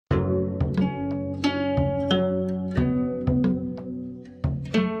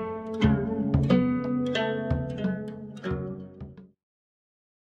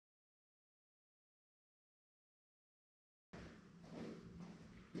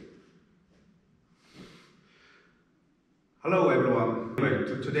Hello everyone. Anyway,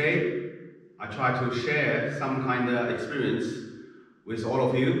 today I try to share some kind of experience with all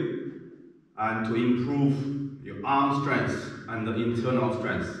of you and to improve your arm strength and the internal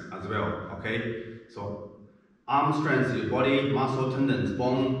strength as well. Okay, so arm strength, your body, muscle, tendons,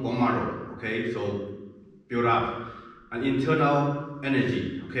 bone marrow. Okay, so build up and internal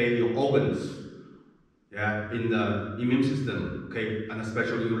energy. Okay, your organs, yeah, in the immune system. Okay, and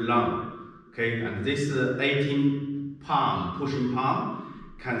especially your lung. Okay, and this 18 palm, pushing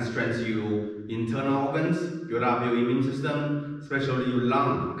palm, can strengthen your internal organs, build up your immune system, especially your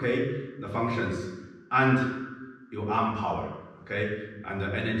lung, okay, the functions, and your arm power, okay, and the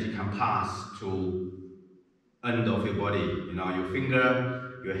energy can pass to end of your body, you know, your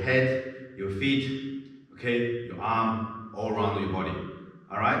finger, your head, your feet, okay, your arm, all around your body.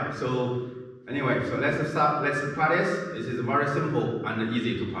 All right, so anyway, so let's start, let's practice. This is very simple and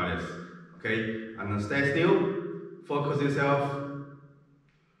easy to practice, okay, and stay still. Focus yourself.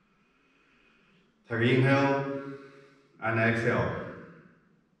 Take inhale and exhale.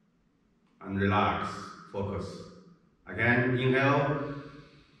 And relax. Focus. Again, inhale.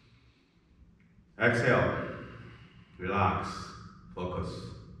 Exhale. Relax. Focus.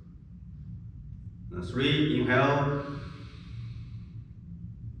 And 3, inhale.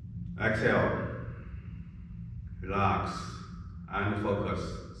 Exhale. Relax. And focus.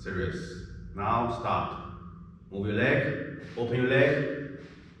 Serious. Now start. Move your leg, open your leg,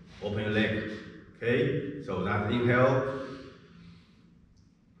 open your leg. Okay, so that's inhale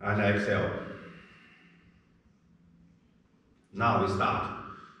and exhale. Now we start.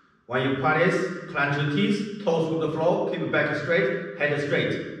 When you practice, clench your teeth, toes to the floor, keep your back straight, head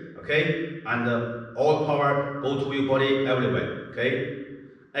straight. Okay, and all power go to your body everywhere. Okay,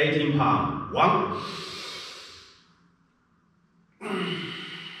 18 palm. 1.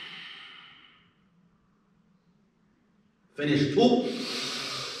 Finish 2.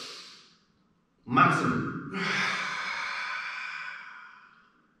 Maximum.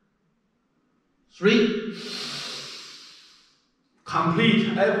 3.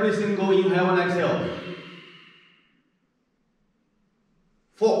 Complete every single inhale and exhale.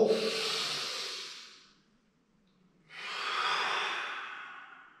 4.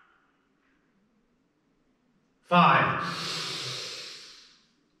 5.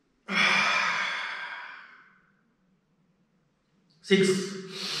 6.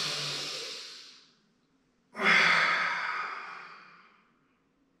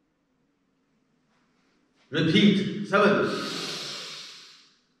 7.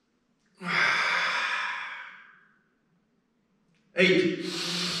 8.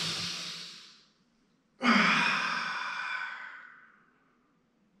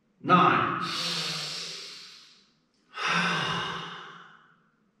 9.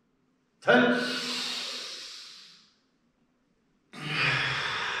 10.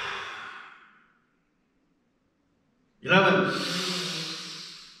 11.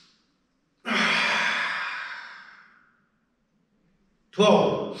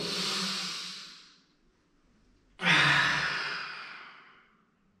 12.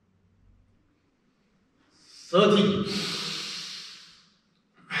 13.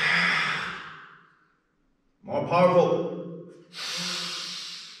 More powerful.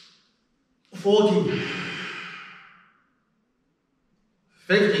 14.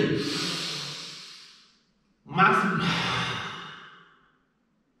 15. Maximum.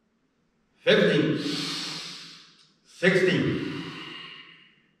 15. 16.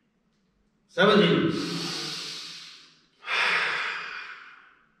 17.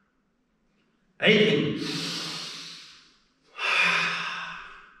 18.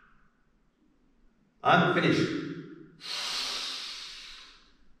 And finish.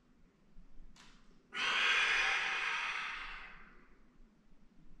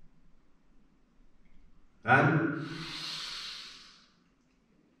 And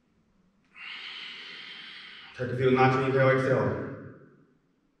take a few natural inhale, exhale.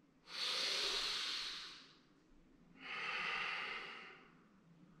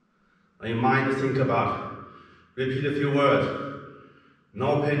 And your mind think about, repeat a few words.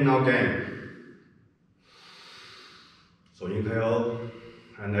 No pain, no gain. So inhale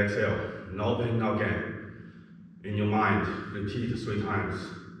and exhale. No pain, no gain. In your mind, repeat 3 times.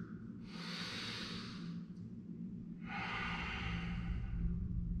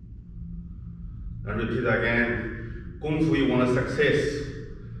 And repeat again. Kung Fu, you want a success.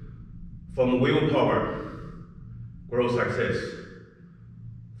 From willpower, grow success.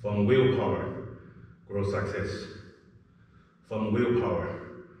 From willpower, grow success. From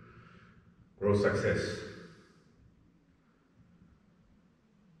willpower, grow success.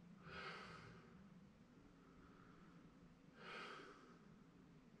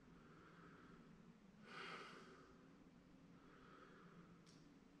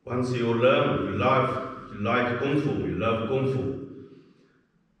 once you learn, you like Kung Fu, you love Kung Fu,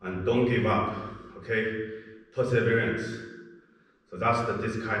 and don't give up, okay? Perseverance. So that's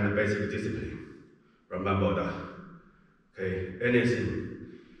this kind of basic discipline. Remember that, okay? Anything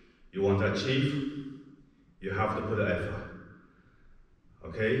you want to achieve, you have to put the effort,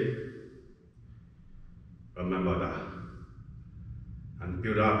 okay? Remember that, and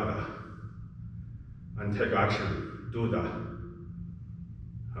build up that, and take action, do that.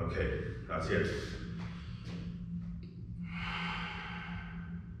 Okay, that's it.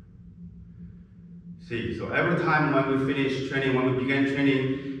 See, so every time when we finish training, when we begin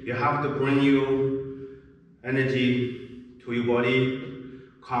training, you have to bring your energy to your body,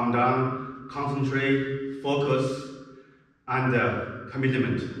 calm down, concentrate, focus, and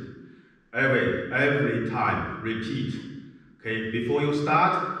commitment. Every time, repeat. Okay, before you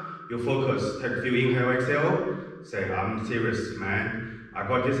start, you focus, take a few inhale, exhale, say, I'm serious, man. I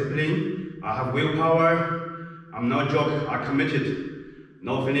got discipline, I have willpower, I'm no joke, I committed.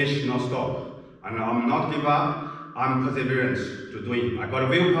 No finish, no stop. And I'm not give up, I'm perseverance to doing. I got a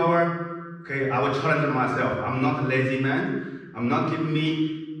willpower, okay, I will challenge myself. I'm not a lazy man, I'm not giving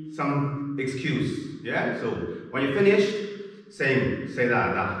me some excuse, yeah? So when you finish, say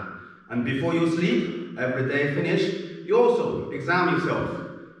that. And before you sleep, every day finish, you also examine yourself,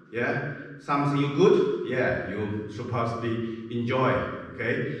 yeah? Something you good, yeah, you supposed to be enjoy,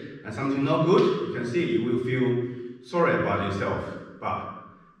 okay? And something not good, you can see, you will feel sorry about yourself, but,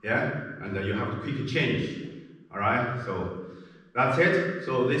 yeah? And then you have to quickly change, all right? So that's it.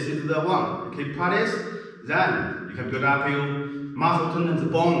 So this is the one. You keep practice, then you can build up your muscle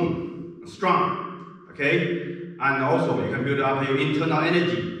tendons, bone, strong, okay? And also you can build up your internal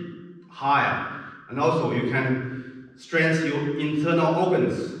energy higher, and also you can strengthen your internal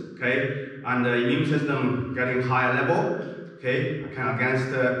organs, okay? And the immune system getting higher level, okay?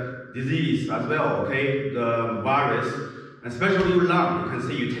 Against disease as well, okay? The virus. Especially your lung, you can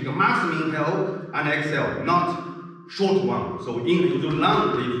see you take a maximum inhale and exhale, not short one. So inhale your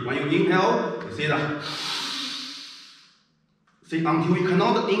lung breathe. When you inhale, you see that. See, until you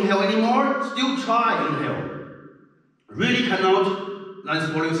cannot inhale anymore, still try inhale. Really cannot,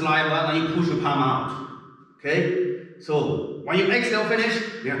 then swallow your saliva, then you push your palm out. Okay? So when you exhale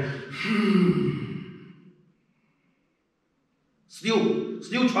finish, yeah.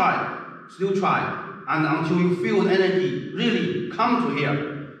 Still try. And until you feel the energy really come to here,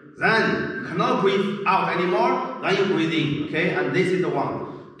 then you cannot breathe out anymore, then you breathe in, okay? And this is the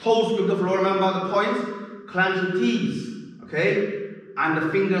one. Toes grip the floor, remember the points? Clench the teeth, okay? And the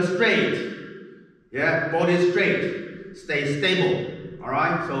fingers straight, yeah? Body straight, stay stable, all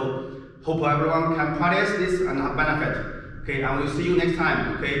right? So hope everyone can practice this and have benefit, okay? I will see you next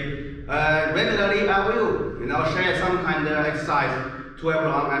time, okay? Regularly I will, share some kind of exercise to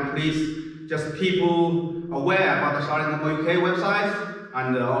everyone, and please just people aware about the Shaolin Kung Fu UK website,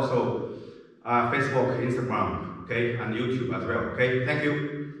 and also Facebook, Instagram, okay, and YouTube as well, okay? Thank you.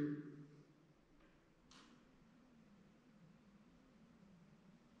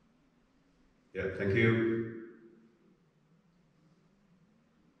 Yeah, thank you.